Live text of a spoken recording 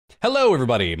Hello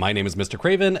everybody, my name is Mr.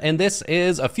 Craven, and this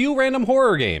is a few random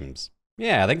horror games.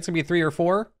 Yeah, I think it's gonna be 3 or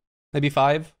 4, maybe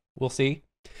 5, we'll see.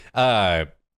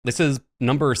 This is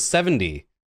number 70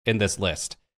 in this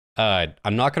list.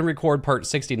 I'm not gonna record part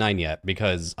 69 yet,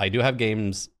 because I do have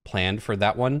games planned for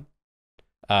that one,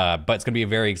 but it's gonna be a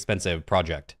very expensive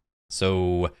project.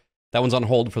 So that one's on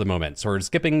hold for the moment. So we're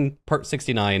skipping part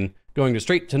 69, going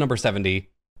straight to number 70.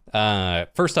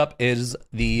 First up is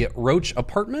the Roach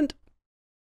Apartment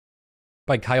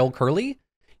by Kyle Curley.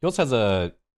 He also has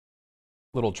a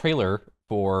little trailer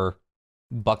for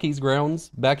Bucky's Grounds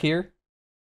back here.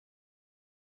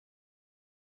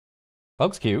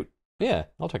 Looks cute. Yeah,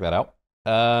 I'll check that out.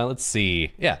 Let's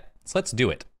see. Yeah, so let's do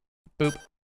it. Boop.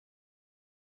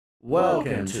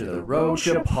 Welcome to the Roach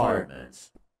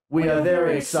Apartment. We are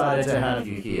very excited to have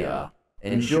you here.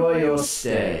 Enjoy your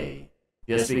stay.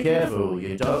 Just be careful,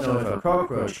 you don't know if a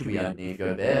cockroach could be underneath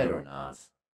your bed or not.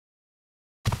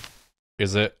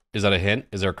 Is that a hint?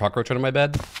 Is there a cockroach under my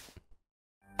bed?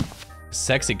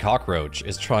 Sexy cockroach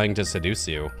is trying to seduce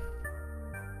you.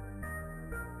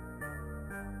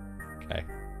 Okay.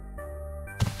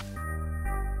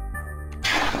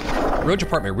 Roach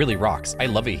Apartment really rocks. I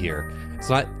love it here.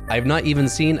 I've not even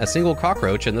seen a single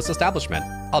cockroach in this establishment.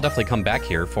 I'll definitely come back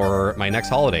here for my next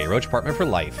holiday. Roach Apartment for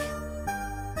life.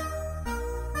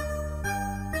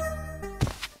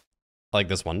 I like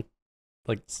this one.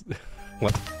 Like,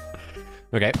 what?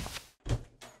 Okay.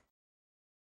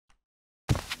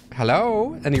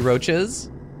 Hello? Any roaches?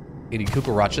 Any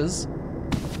cucarachas?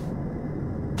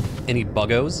 Any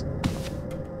buggos?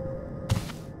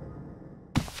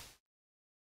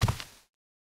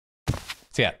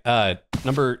 So yeah,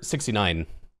 number 69.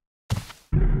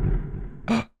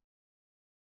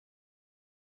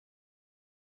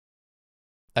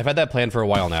 I've had that plan for a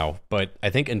while now, but I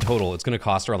think in total it's gonna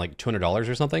cost around like $200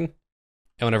 or something.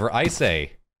 And whenever I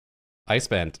say I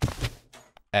spent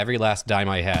every last dime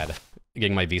I had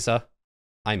getting my visa,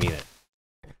 I mean it.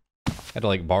 I had to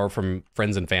like borrow from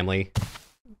friends and family,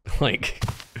 like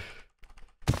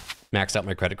maxed out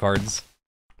my credit cards.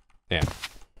 Yeah.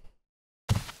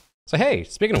 So hey,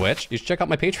 speaking of which, you should check out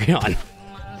my Patreon.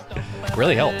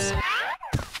 Really helps.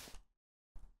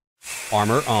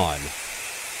 Armor on.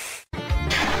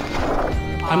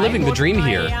 I'm living the dream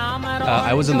here.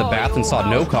 I was in the bath and saw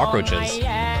no cockroaches.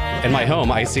 In my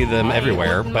home, I see them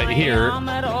everywhere, but here...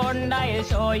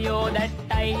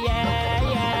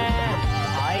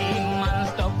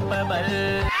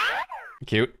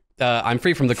 Cute. I'm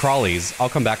free from the crawlies. I'll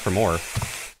come back for more.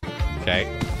 Okay.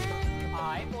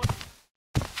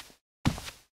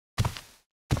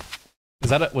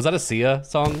 Was that a Sia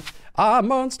song?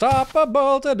 I'm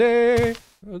unstoppable today.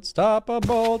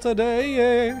 Unstoppable today,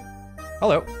 yeah.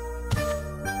 Hello.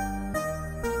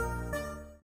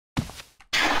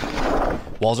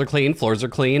 Walls are clean, floors are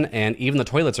clean, and even the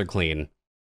toilets are clean.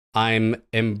 I'm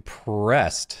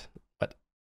impressed. But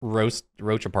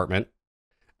Roach Apartment.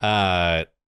 I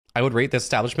would rate this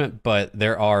establishment, but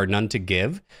there are none to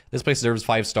give. This place deserves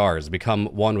 5 stars. Become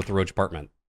one with the Roach Apartment.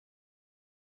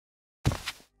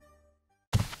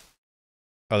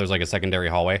 Oh, there's like a secondary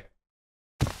hallway.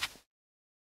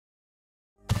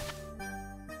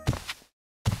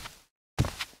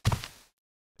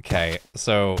 Okay,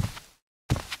 so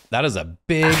that is a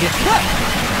big... Hey!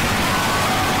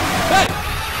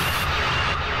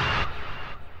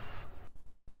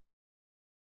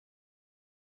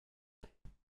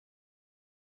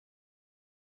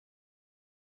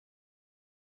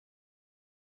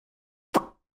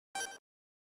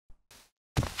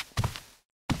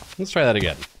 Let's try that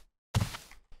again.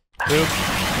 Boop.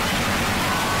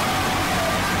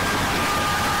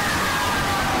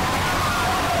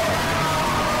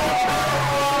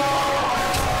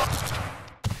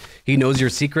 He knows your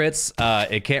secrets.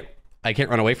 I can't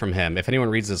run away from him. If anyone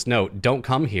reads this note, don't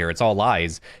come here. It's all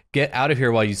lies. Get out of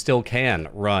here while you still can.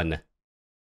 Run.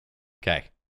 Okay.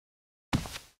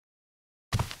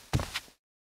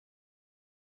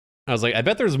 I was like, I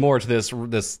bet there's more to this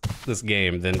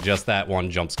game than just that one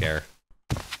jump scare.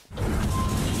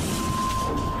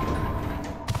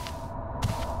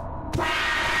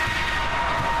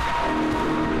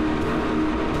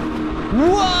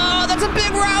 Whoa, that's a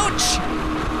big roach!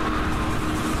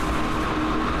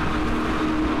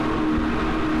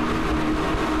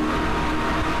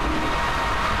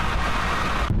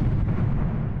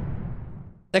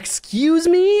 Excuse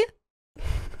me?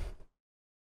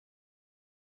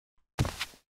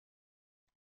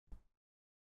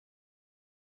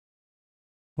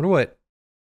 Wonder what...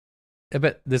 I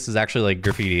bet this is actually like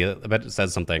graffiti. I bet it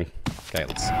says something. Okay,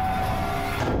 let's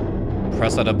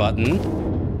press on a button.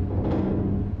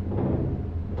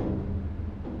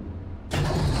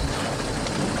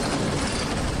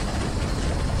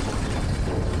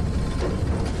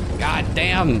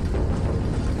 damn.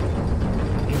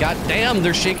 God damn,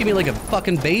 they're shaking me like a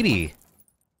fucking baby.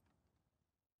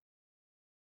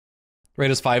 Rate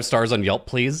us 5 stars on Yelp,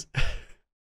 please.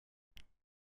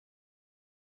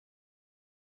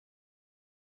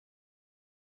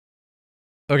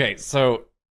 Okay, so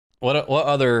what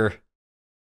other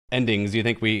endings do you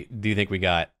think we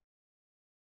got?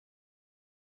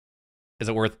 Is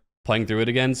it worth playing through it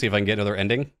again? See if I can get another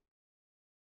ending?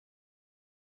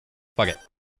 Fuck it.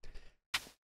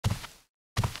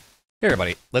 Here,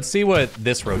 everybody. Let's see what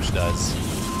this roach does.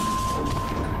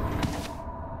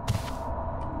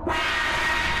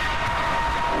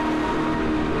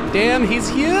 Damn, he's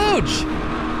huge!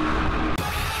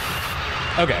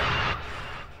 Okay.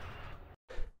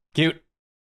 Cute.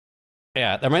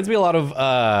 Yeah, that reminds me a lot of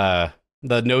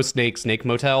the No Snake Snake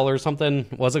Motel or something.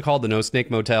 What's it called? The No Snake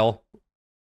Motel?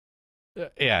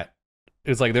 Yeah.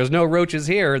 It's like, there's no roaches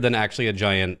here, then actually a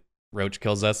giant roach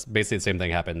kills us. Basically the same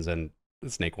thing happens in the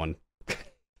snake one.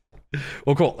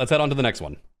 Well, cool. Let's head on to the next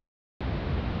one.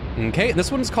 Okay, this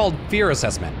one's called Fear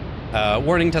Assessment.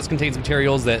 Warning, test contains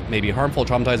materials that may be harmful,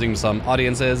 traumatizing to some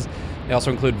audiences. They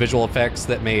also include visual effects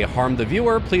that may harm the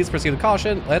viewer. Please proceed with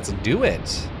caution. Let's do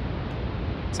it.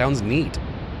 Sounds neat.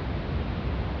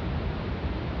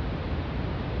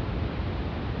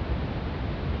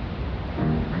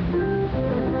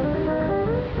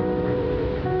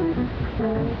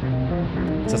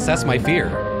 Let's assess my fear.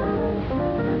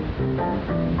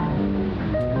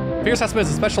 Fear assessment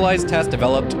is a specialized test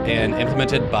developed and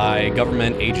implemented by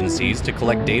government agencies to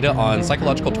collect data on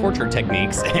psychological torture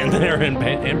techniques and their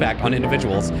impact on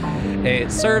individuals.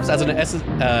 It serves as an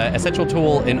essential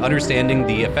tool in understanding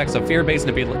the effects of fear-based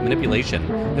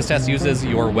manipulation. This test uses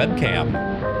your webcam.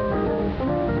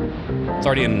 It's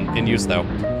already in use, though.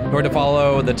 In order to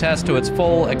follow the test to its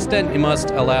full extent, you must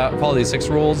follow these 6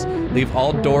 rules. Leave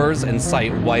all doors and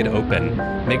sight wide open.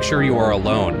 Make sure you are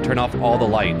alone. Turn off all the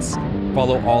lights.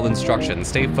 Follow all instructions.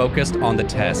 Stay focused on the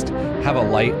test. Have a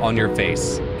light on your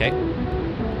face, okay?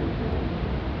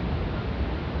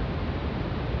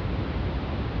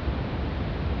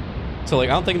 So, like,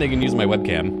 I don't think they can use my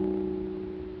webcam.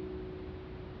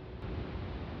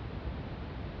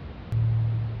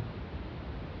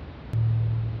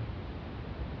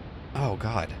 Oh,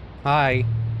 God. Hi.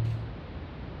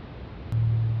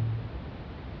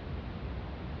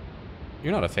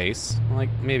 You're not a face. Like,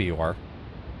 maybe you are.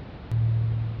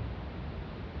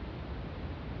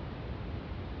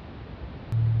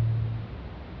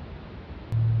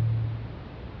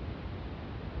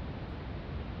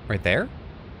 Right there?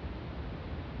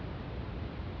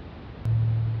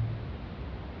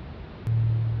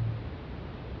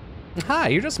 Hi,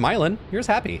 you're just smiling. You're just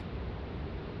happy.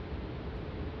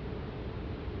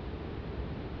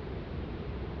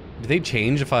 Do they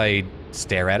change if I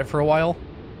stare at it for a while?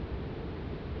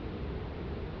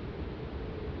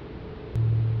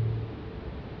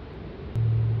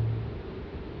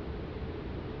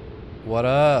 What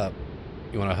up?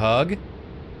 You want a hug?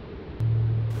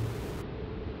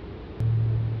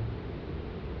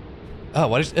 Oh,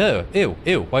 why is ew.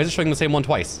 Why is it showing the same one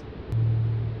twice?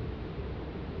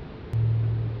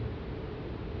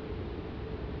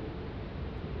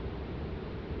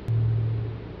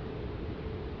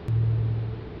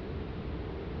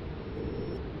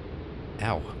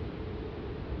 Ow.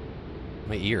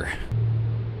 My ear.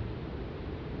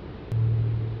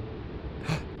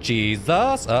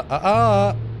 Jesus!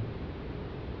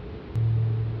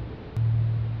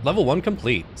 Level 1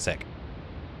 complete. Sick.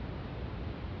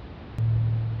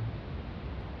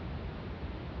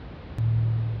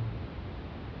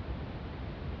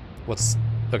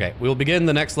 Okay, we will begin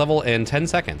the next level in 10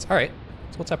 seconds. All right,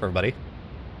 so what's up, everybody?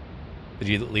 Did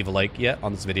you leave a like yet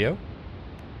on this video?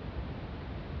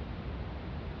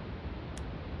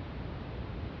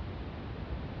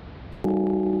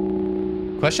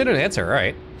 Question and answer, all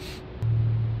right. Do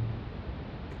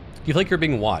you feel like you're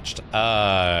being watched?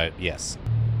 Yes.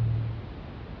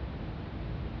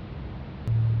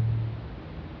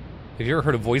 Have you ever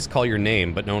heard a voice call your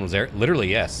name, but no one was there? Literally,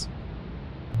 yes.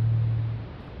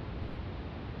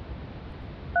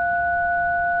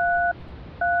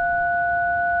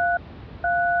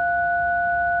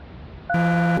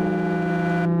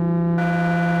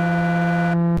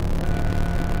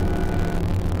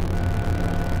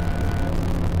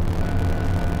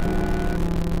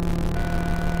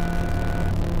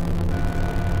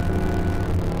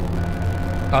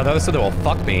 Oh, that was so they will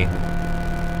fuck me.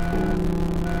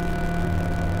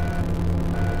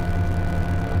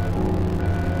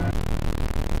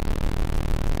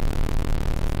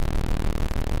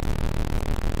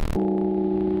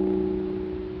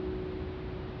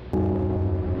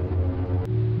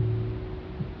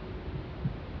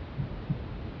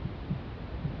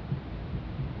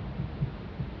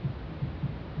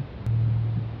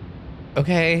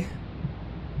 Okay. Have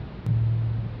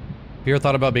you ever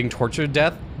thought about being tortured to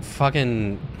death?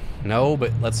 Fucking no,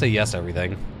 but let's say yes to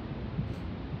everything.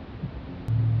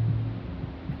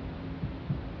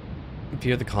 If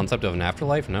you have the concept of an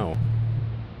afterlife, no.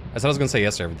 I said I was gonna say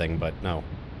yes to everything, but no.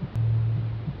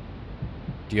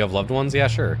 Do you have loved ones? Yeah,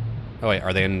 sure. Oh wait,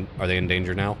 are they in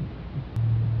danger now?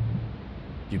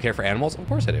 Do you care for animals? Of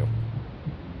course I do.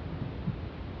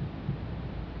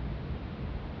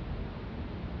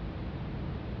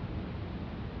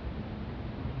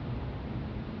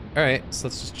 Alright, so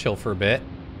let's just chill for a bit.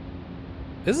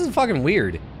 This is fucking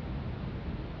weird.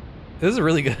 This is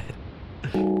really good.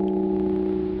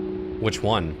 Which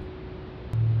one?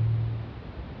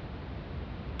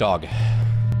 Dog.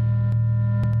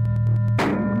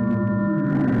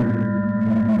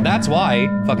 That's why.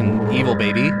 Fucking evil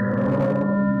baby.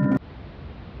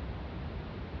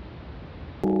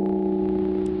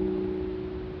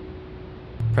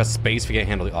 Press space if you can't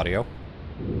handle the audio.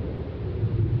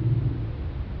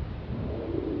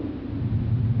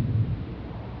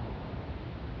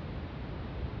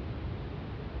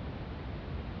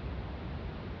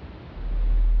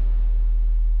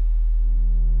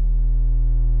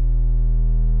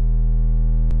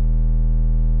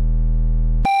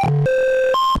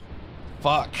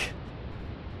 Fuck.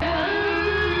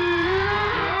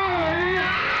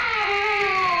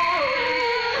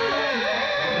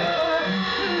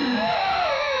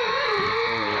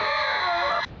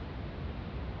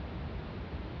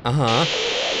 Uh-huh.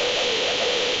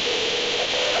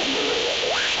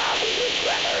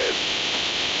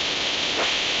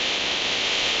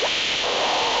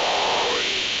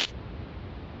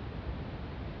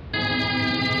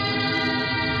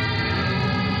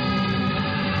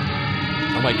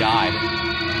 Oh my god.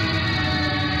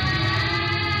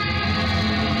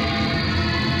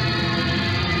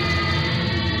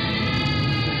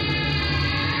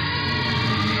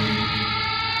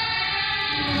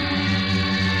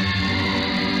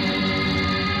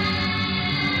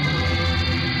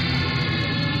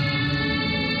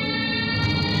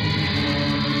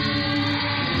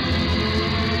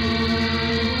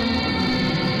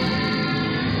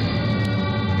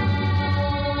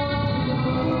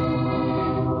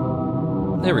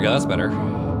 There we go, that's better.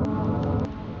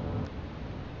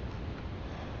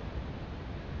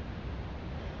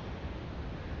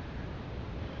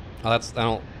 Oh, that's,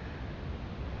 I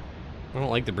don't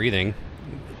like the breathing.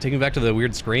 Take me back to the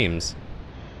weird screams.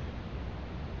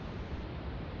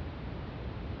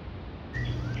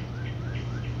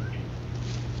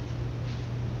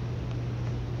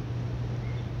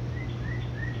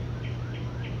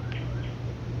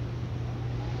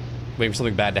 Waiting for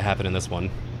something bad to happen in this one.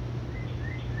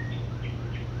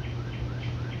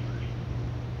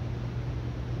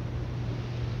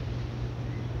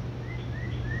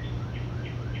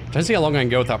 Trying to see how long I can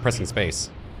go without pressing space.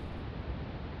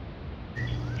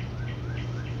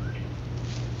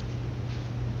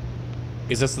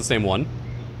 Is this the same one?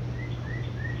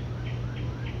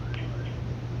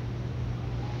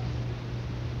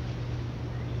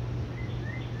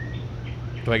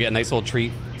 Do I get a nice little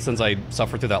treat since I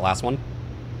suffered through that last one?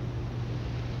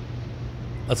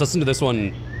 Let's listen to this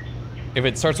one. If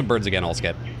it starts with birds again, I'll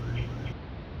skip.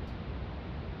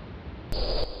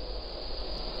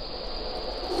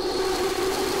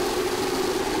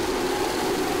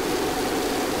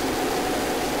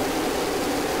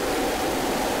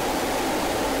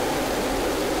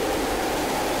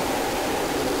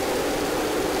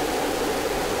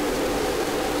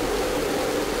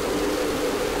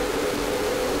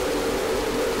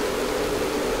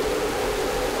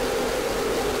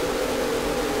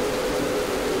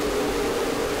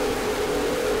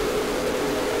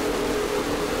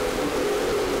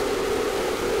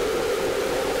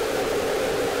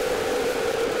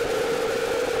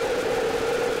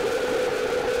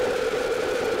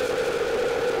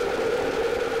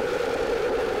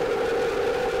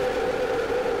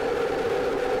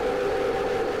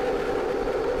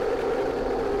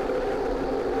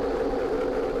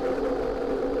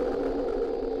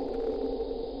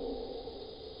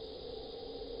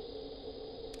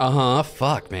 Uh-huh,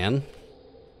 fuck, man.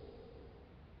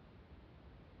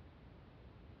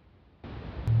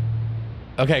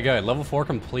 Okay, good. Level 4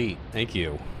 complete. Thank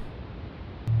you.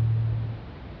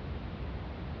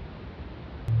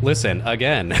 Listen,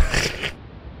 again.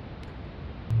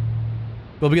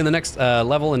 We'll begin the next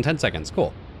level in 10 seconds.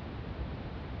 Cool.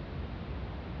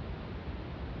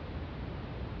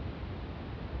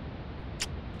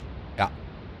 Yeah.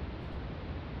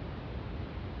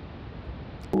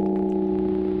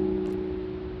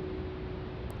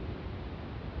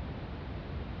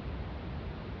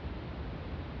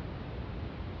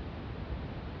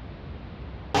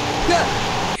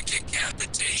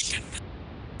 accusation.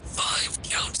 5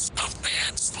 counts of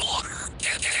manslaughter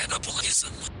and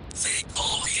cannibalism. They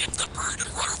call him the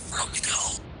murderer from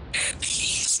hell, and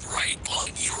he's right on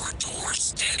your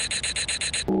doorstep.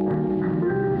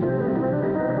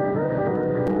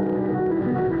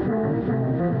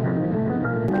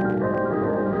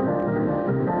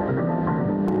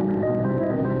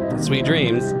 Sweet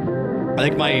dreams. I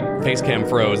think my face cam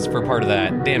froze for part of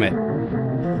that. Damn it.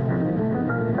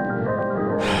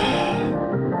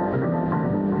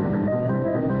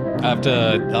 I'll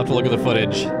have to look at the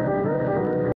footage.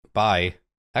 Bye.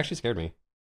 Actually scared me.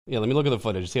 Yeah, let me look at the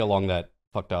footage, see how long that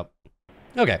fucked up.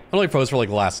 Okay, it only froze for like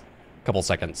the last couple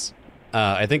seconds.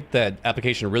 I think that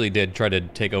application really did try to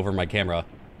take over my camera,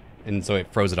 and so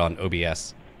it froze it on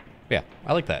OBS. Yeah,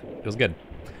 I like that. It was good.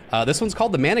 This one's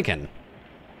called The Mannequin.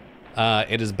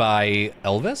 It is by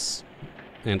Elvis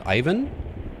and Ivan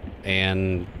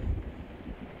and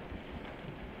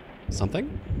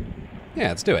something. Yeah,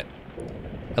 let's do it.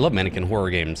 I love Mannequin horror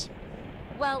games.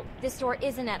 Well, this store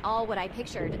isn't at all what I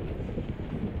pictured.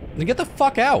 Then get the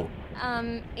fuck out.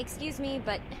 Excuse me,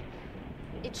 but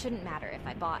it shouldn't matter if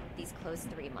I bought these clothes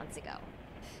 3 months ago.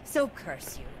 So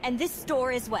curse you, and this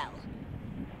store as well.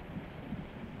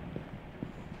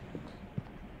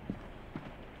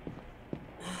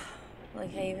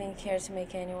 Like I even care to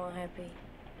make anyone happy.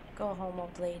 Go home,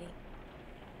 old lady.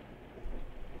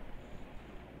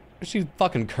 She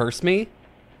fucking curse me?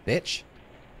 Bitch.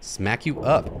 Smack you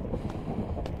up.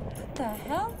 What the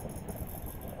hell?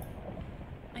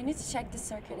 I need to check the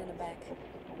circuit in the back.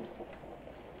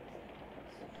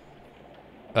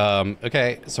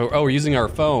 Okay, so, we're using our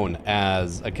phone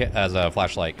as a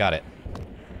flashlight. Got it.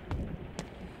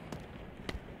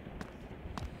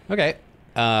 Okay.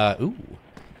 Ooh.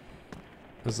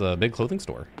 This is a big clothing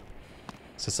store.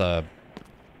 Is this a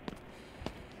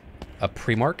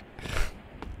Primark?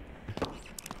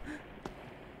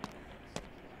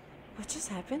 What just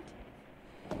happened?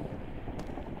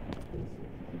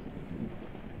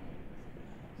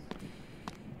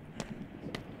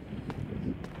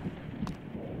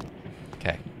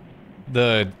 Okay.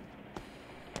 The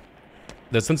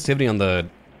sensitivity on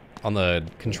the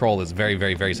control is very,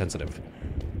 very, very sensitive.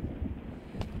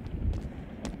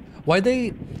 Why'd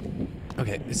they...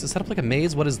 Okay, is this set up like a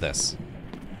maze? What is this?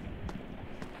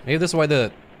 Maybe this is why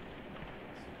the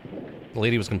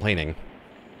lady was complaining.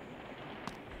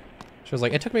 She was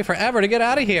like, it took me forever to get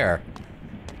out of here.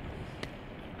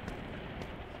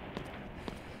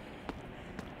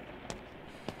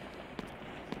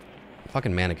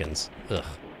 Fucking mannequins. Ugh.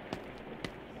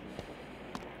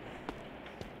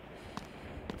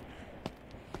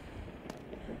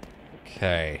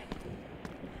 Okay.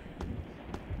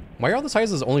 Why are all the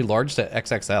sizes only large to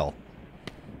XXL?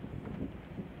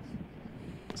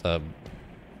 It's a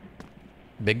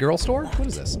big girl store? What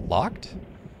is this? Locked?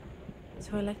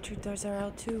 So electric doors are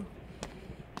out too.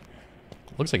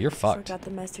 Looks like you're fucked. Forgot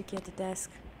the master key at the desk.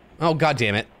 Oh, god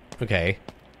damn it. Okay.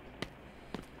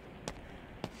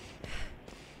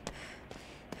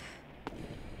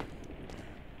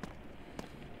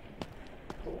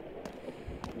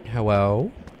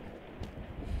 Hello?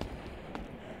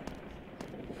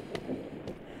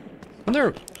 And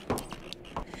there...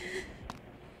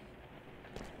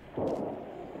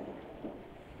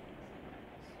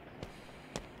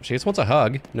 She just wants a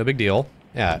hug. No big deal.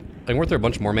 Yeah. Like, weren't there a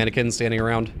bunch more mannequins standing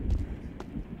around?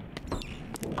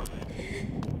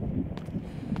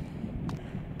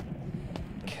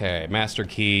 Okay, master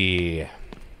key.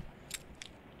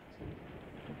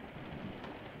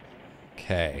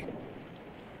 Okay.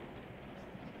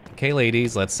 Okay,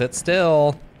 ladies, let's sit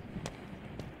still.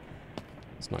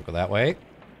 Let's not go that way.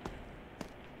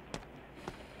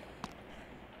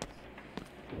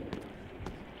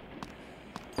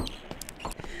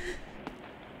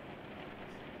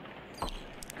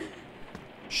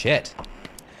 Shit.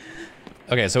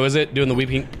 Okay, so is it doing the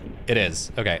weeping? It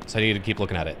is. Okay, so I need to keep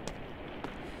looking at it.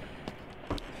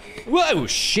 Whoa,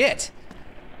 shit!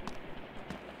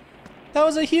 That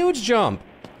was a huge jump.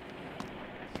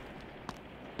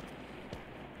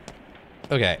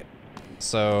 Okay,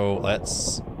 so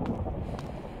let's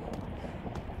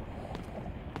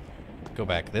go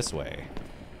back this way.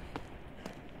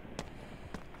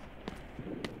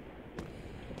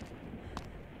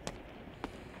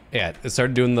 Yeah, it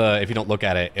started doing the, if you don't look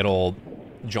at it, it'll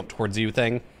jump towards you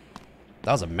thing.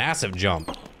 That was a massive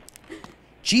jump.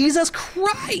 Jesus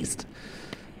Christ!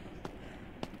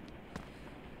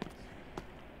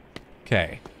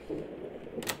 Okay.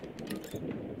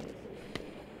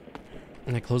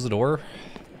 Can I close the door?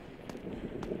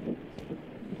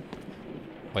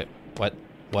 Wait, what?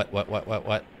 What?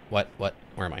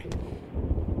 Where am I?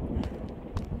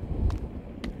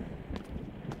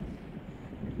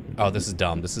 Oh, this is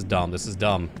dumb. This is dumb. This is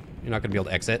dumb. You're not gonna be able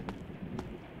to exit.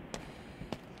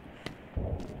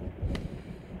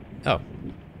 Oh.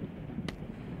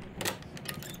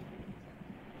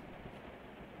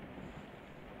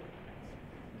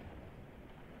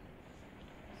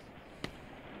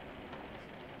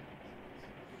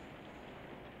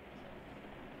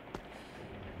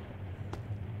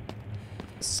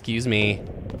 Excuse me.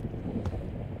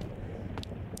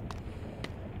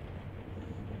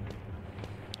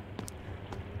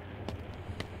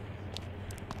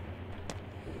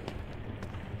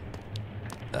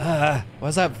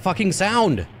 What's that fucking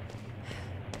sound?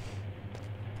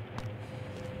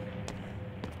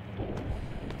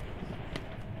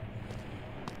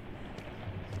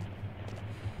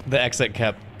 The exit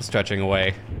kept stretching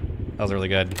away. That was really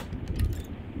good.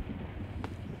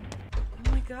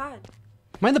 Oh my god.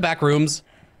 Am I in the back rooms?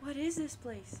 What is this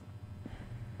place?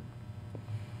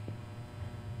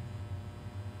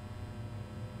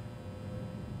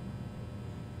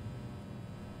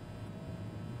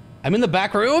 I'm in the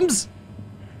back rooms?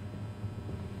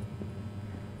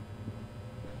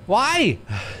 Why?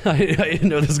 I didn't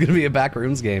know this was gonna be a back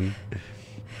rooms game.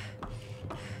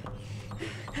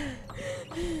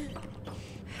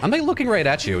 I'm like looking right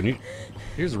at you and you're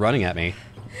just running at me.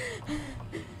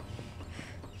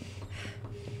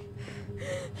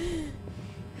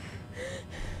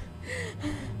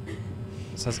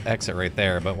 It says exit right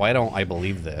there, but why don't I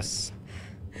believe this?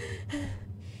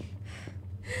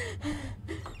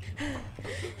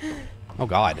 Oh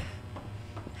god.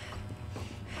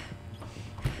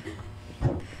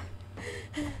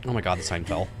 Oh my god, the sign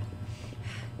fell.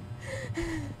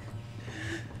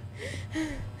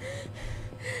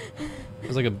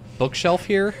 There's like a bookshelf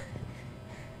here.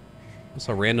 It's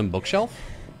a random bookshelf.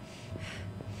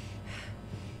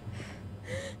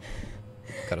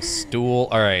 Got a stool.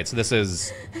 Alright, so this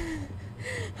is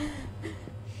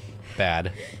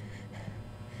bad.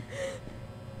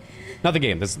 Not the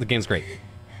game. The game's great.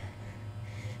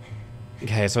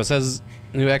 Okay, so it says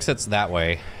new exits that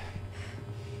way.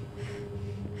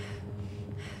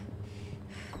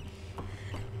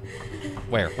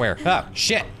 Where? Ah,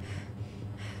 shit!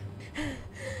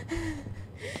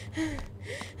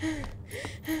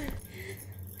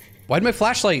 Why'd my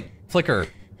flashlight flicker?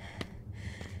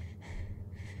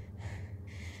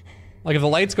 Like, if the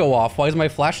lights go off, why does my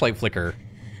flashlight flicker?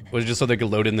 Was it just so they could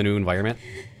load in the new environment?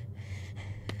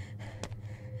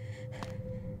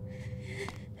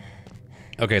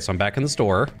 Okay, so I'm back in the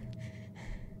store.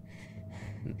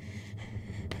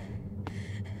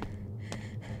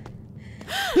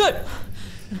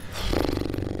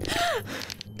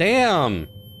 Damn!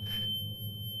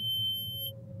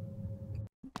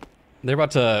 They're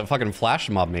about to fucking flash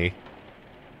mob me.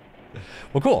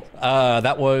 Well, cool.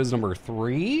 That was number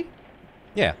 3?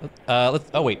 Yeah, let's,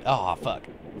 oh wait, oh fuck.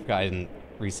 I didn't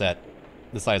reset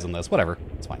the size on this, whatever,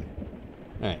 it's fine.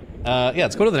 Alright, yeah,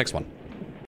 let's go to the next one.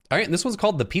 Alright, and this one's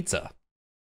called The Pizza.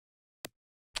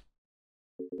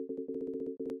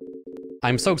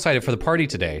 I'm so excited for the party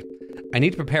today. I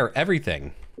need to prepare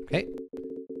everything. Okay.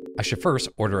 I should first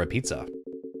order a pizza.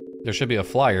 There should be a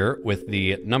flyer with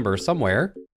the number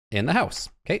somewhere in the house.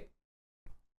 Okay.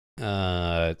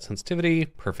 Sensitivity,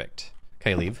 perfect.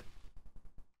 Okay, leave.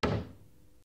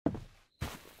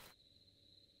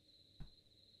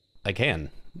 I can,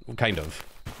 kind of.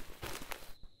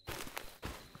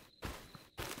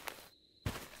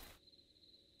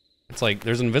 It's like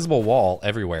there's an invisible wall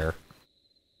everywhere,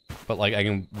 but like I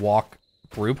can walk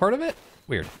through part of it?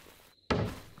 Weird. All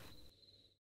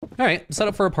right, set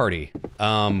up for a party.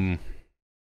 What's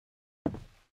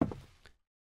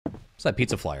that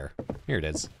pizza flyer? Here it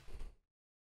is.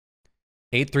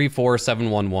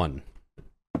 834711.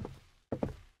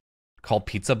 Called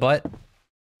Pizza Butt?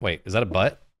 Wait, is that a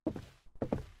butt?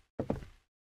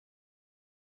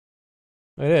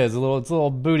 It is, it's a little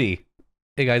booty.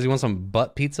 Hey guys, you want some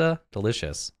butt pizza?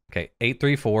 Delicious. Okay,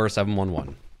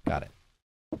 834711. Got it.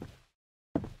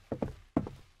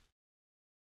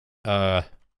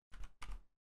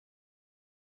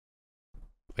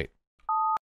 Wait.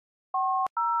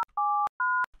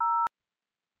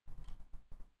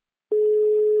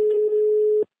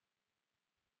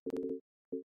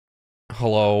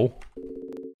 Hello.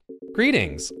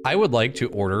 Greetings. I would like to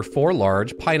order 4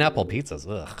 large pineapple pizzas.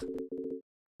 Ugh.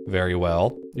 Very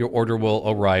well. Your order will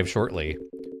arrive shortly.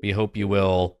 We hope you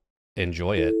will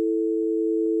enjoy it.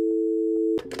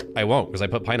 I won't, because I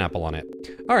put pineapple on it.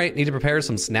 All right, need to prepare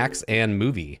some snacks and a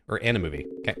movie.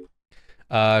 Okay.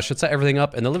 Should set everything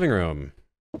up in the living room.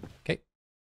 Okay.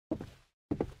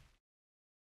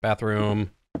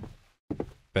 Bathroom.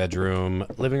 Bedroom.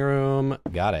 Living room.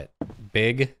 Got it.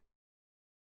 Big.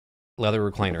 leather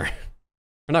recliner.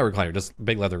 Or not recliner, just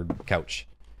big leather couch.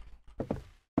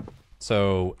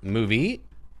 So, movie.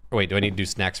 Oh, wait, do I need to do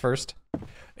snacks first?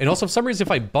 And also, for some reason,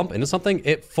 if I bump into something,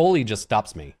 it fully just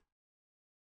stops me.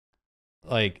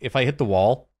 Like, if I hit the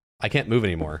wall, I can't move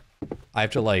anymore. I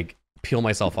have to, like, peel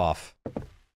myself off.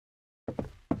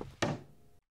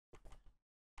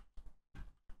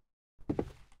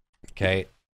 Okay,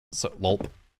 so, lolp.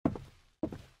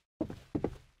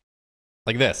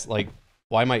 Like this, like,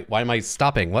 why am I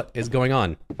stopping? What is going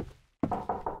on?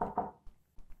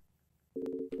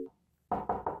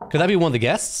 Could that be one of the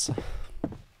guests?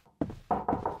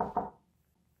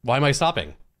 Why am I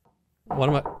stopping? What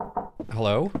am I...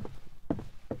 Hello?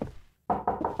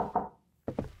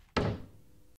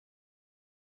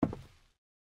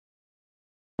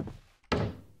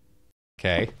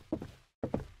 Okay.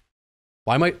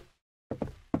 Why am I...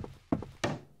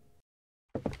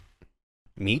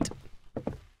 Meat?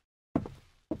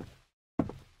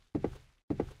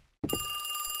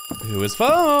 Who is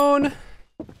phone?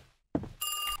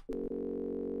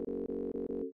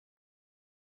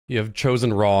 You have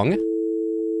chosen wrong.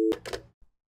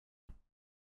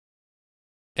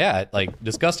 Yeah, like,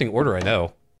 disgusting order, I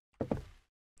know.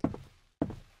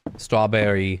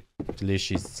 Strawberry,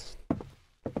 delicious.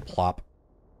 Plop.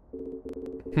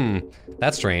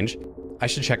 That's strange. I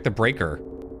should check the breaker.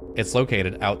 It's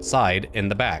located outside in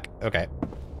the back. Okay.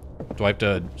 Do I have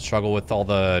to struggle with all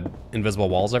the invisible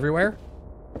walls everywhere?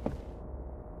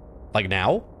 Like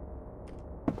now?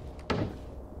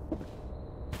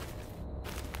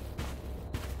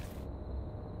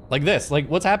 Like this, like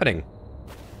what's happening?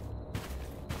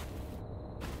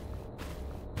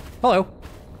 Hello.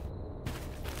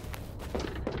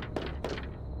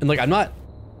 And like, I'm not,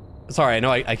 sorry, I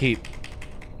know I keep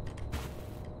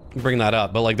bringing that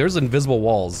up, but like there's invisible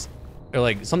walls. Or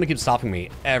like something keeps stopping me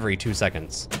every 2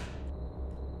 seconds.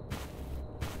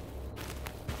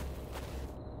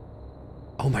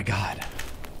 Oh my God.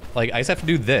 Like I just have to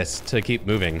do this to keep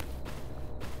moving.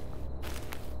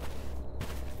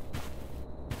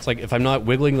 It's like if I'm not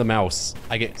wiggling the mouse,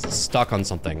 I get stuck on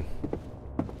something.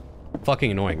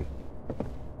 Fucking annoying.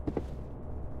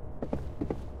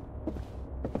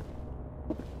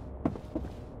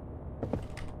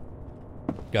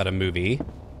 Got a movie.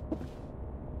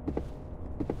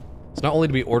 It's not only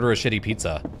do we order a shitty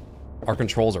pizza, our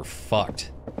controls are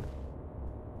fucked.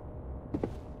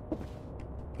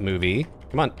 Movie.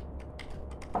 Come on.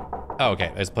 Oh,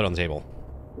 okay. I just put it on the table.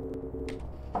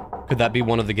 Could that be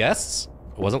one of the guests?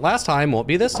 It wasn't last time. Won't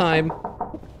be this time.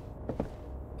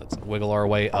 Let's wiggle our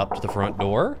way up to the front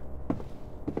door.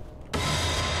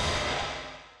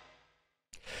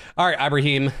 All right,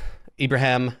 Ibrahim.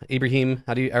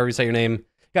 How do you ever say your name?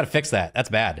 You gotta fix that. That's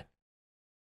bad.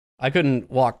 I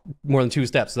couldn't walk more than 2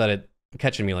 steps without it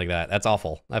catching me like that. That's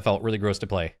awful. That felt really gross to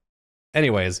play.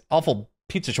 Anyways, awful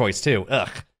pizza choice too. Ugh.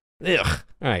 Ugh.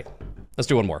 All right, let's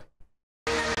do one more.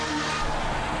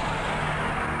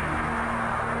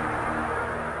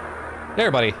 There,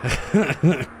 buddy.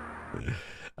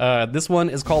 This one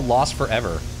is called Lost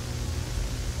Forever.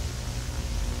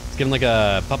 It's given like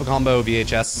a Papa Combo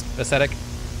VHS aesthetic.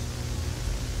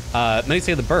 Many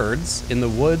say the birds in the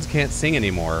woods can't sing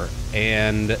anymore,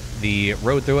 and the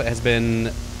road through it has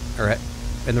been,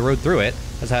 and the road through it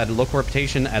has had a local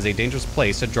reputation as a dangerous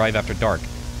place to drive after dark.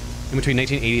 In between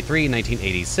 1983 and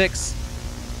 1986,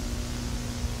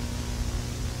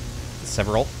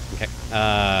 several, okay,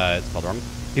 it's spelled wrong.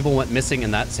 People went missing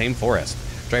in that same forest.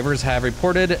 Drivers have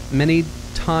reported many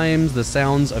times the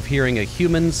sounds of hearing a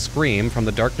human scream from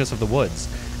the darkness of the woods,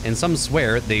 and some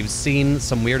swear they've seen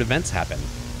some weird events happen.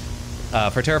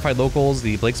 For terrified locals,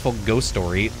 the Blakesville ghost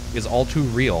story is all too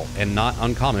real and not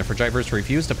uncommon for drivers to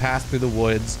refuse to pass through the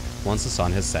woods once the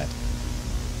sun has set.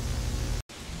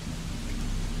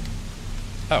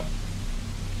 Oh.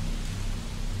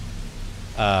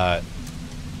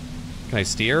 Can I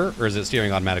steer, or is it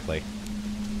steering automatically?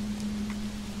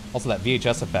 Also, that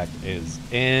VHS effect is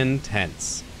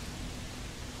intense.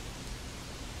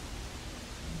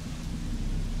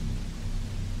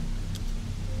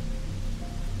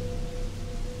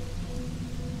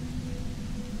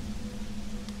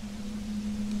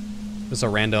 Just a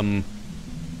random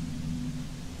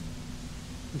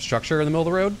structure in the middle of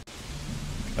the road.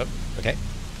 Oh, okay.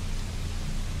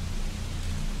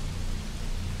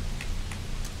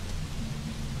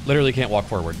 Literally can't walk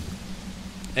forward.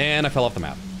 And I fell off the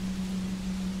map.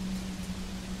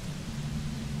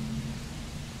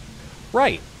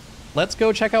 Right. Let's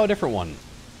go check out a different one.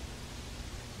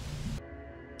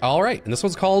 All right, and this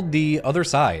one's called The Other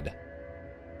Side.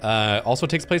 Also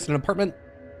takes place in an apartment.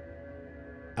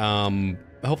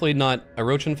 Hopefully not a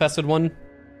roach-infested one.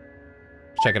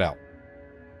 check it out.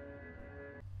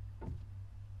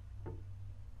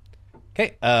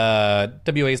 Okay,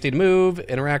 WASD to move,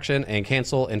 interaction, and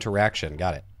cancel interaction.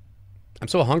 Got it. I'm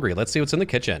so hungry. Let's see what's in the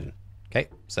kitchen. Okay,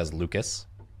 says Lucas.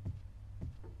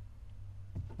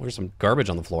 There's some garbage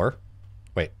on the floor.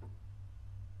 Wait.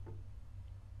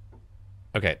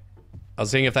 Okay. I was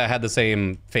seeing if that had the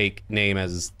same fake name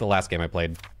as the last game I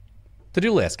played.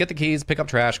 To-do list. Get the keys, pick up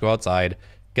trash, go outside,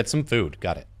 get some food.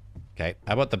 Got it. Okay.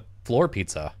 How about the floor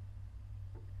pizza?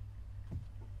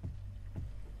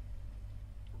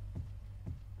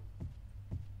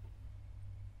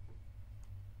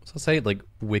 So say like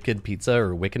Wicked Pizza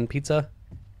or Wiccan Pizza?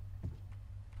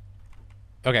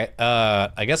 Okay,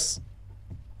 I guess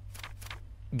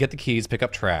get the keys, pick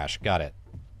up trash. Got it.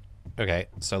 Okay,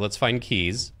 so let's find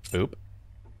keys. Boop.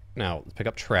 Now, let's pick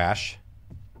up trash.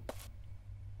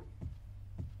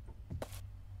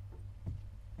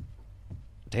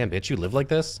 Damn, bitch, you live like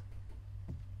this?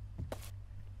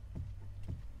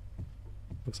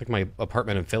 Looks like my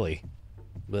apartment in Philly.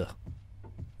 Ugh.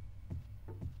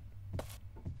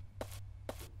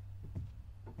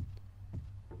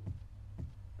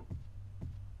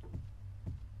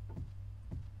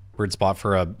 Weird spot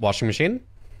for a washing machine.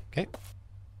 Okay.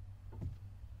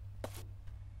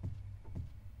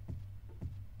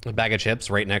 A bag of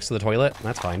chips right next to the toilet.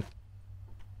 That's fine.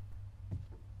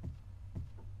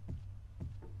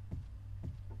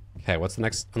 Okay, what's the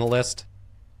next on the list?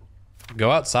 Go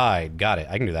outside. Got it.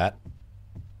 I can do that.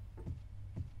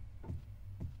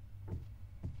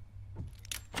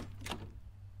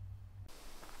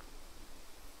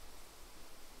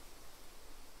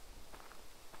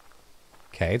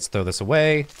 Okay, let's throw this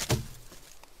away.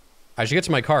 I should get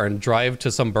to my car and drive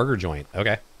to some burger joint.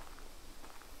 Okay.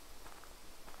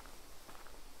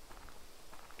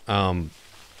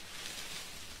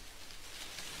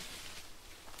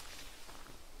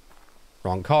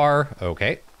 Wrong car.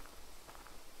 Okay.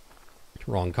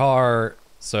 Wrong car.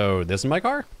 So this is my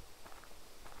car?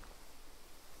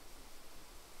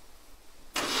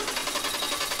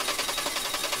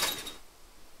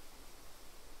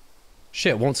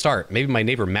 Shit, won't start. Maybe my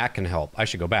neighbor Matt can help. I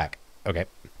should go back. Okay.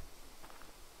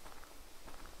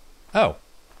 Oh.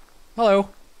 Hello.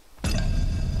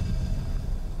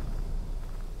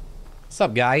 What's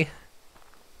up, guy?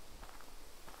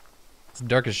 It's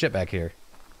dark as shit back here.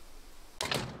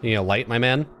 You need a light, my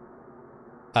man?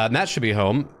 Matt should be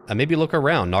home. Maybe look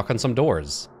around, knock on some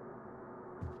doors.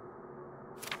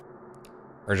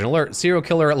 Urgent alert, serial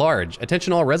killer at large.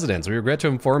 Attention all residents, we regret to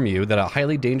inform you that a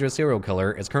highly dangerous serial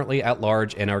killer is currently at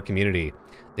large in our community.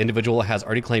 The individual has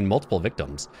already claimed multiple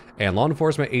victims, and law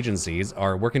enforcement agencies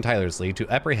are working tirelessly to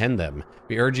apprehend them.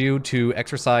 We urge you to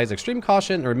exercise extreme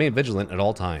caution and remain vigilant at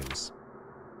all times.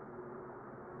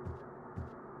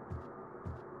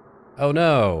 Oh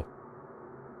no.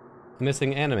 A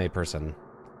missing anime person.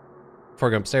 Before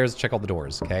I go upstairs, check all the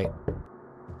doors, okay?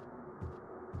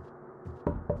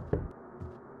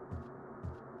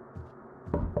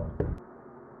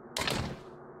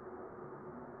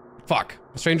 Fuck.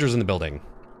 A stranger's in the building.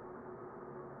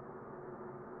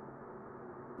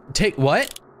 Take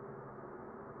what?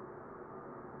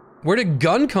 Where'd a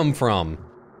gun come from?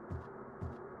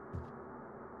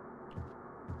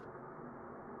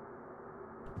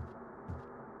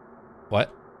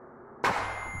 What?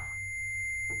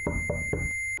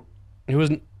 It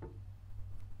wasn't.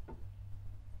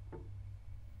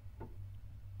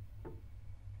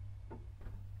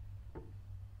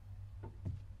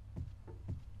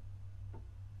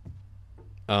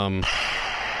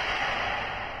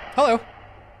 Hello.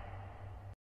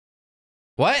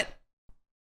 What?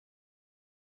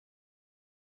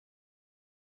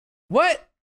 What?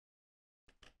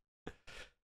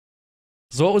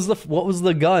 So what was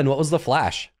the gun? What was the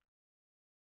flash?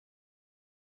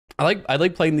 I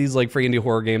like playing these like free indie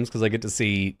horror games because I get to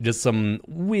see just some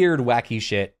weird wacky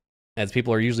shit as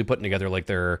people are usually putting together like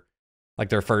their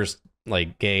first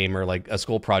like game or like a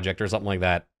school project or something like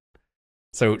that.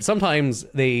 So sometimes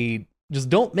they just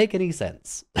don't make any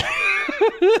sense.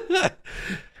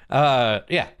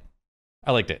 Yeah,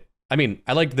 I liked it. I mean,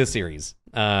 I liked this series.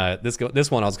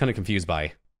 This one I was kind of confused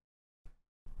by.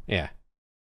 Yeah.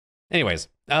 Anyways,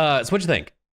 so what'd you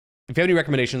think? If you have any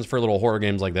recommendations for little horror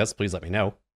games like this, please let me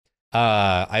know.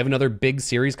 I have another big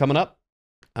series coming up.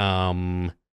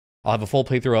 I'll have a full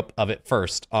playthrough of it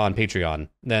first on Patreon,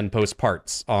 then post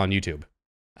parts on YouTube.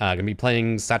 Gonna be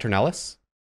playing Saturnalis.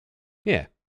 Yeah.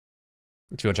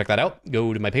 If you want to check that out,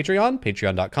 go to my Patreon,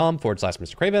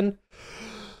 patreon.com/Mr. Craven.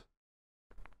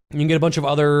 You can get a bunch of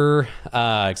other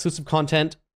exclusive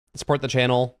content, support the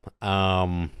channel,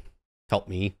 help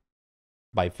me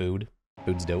buy food.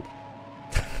 Food's dope.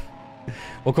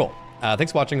 Well, cool.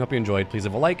 Thanks for watching. Hope you enjoyed. Please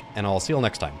leave a like, and I'll see you all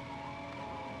next time.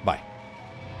 Bye.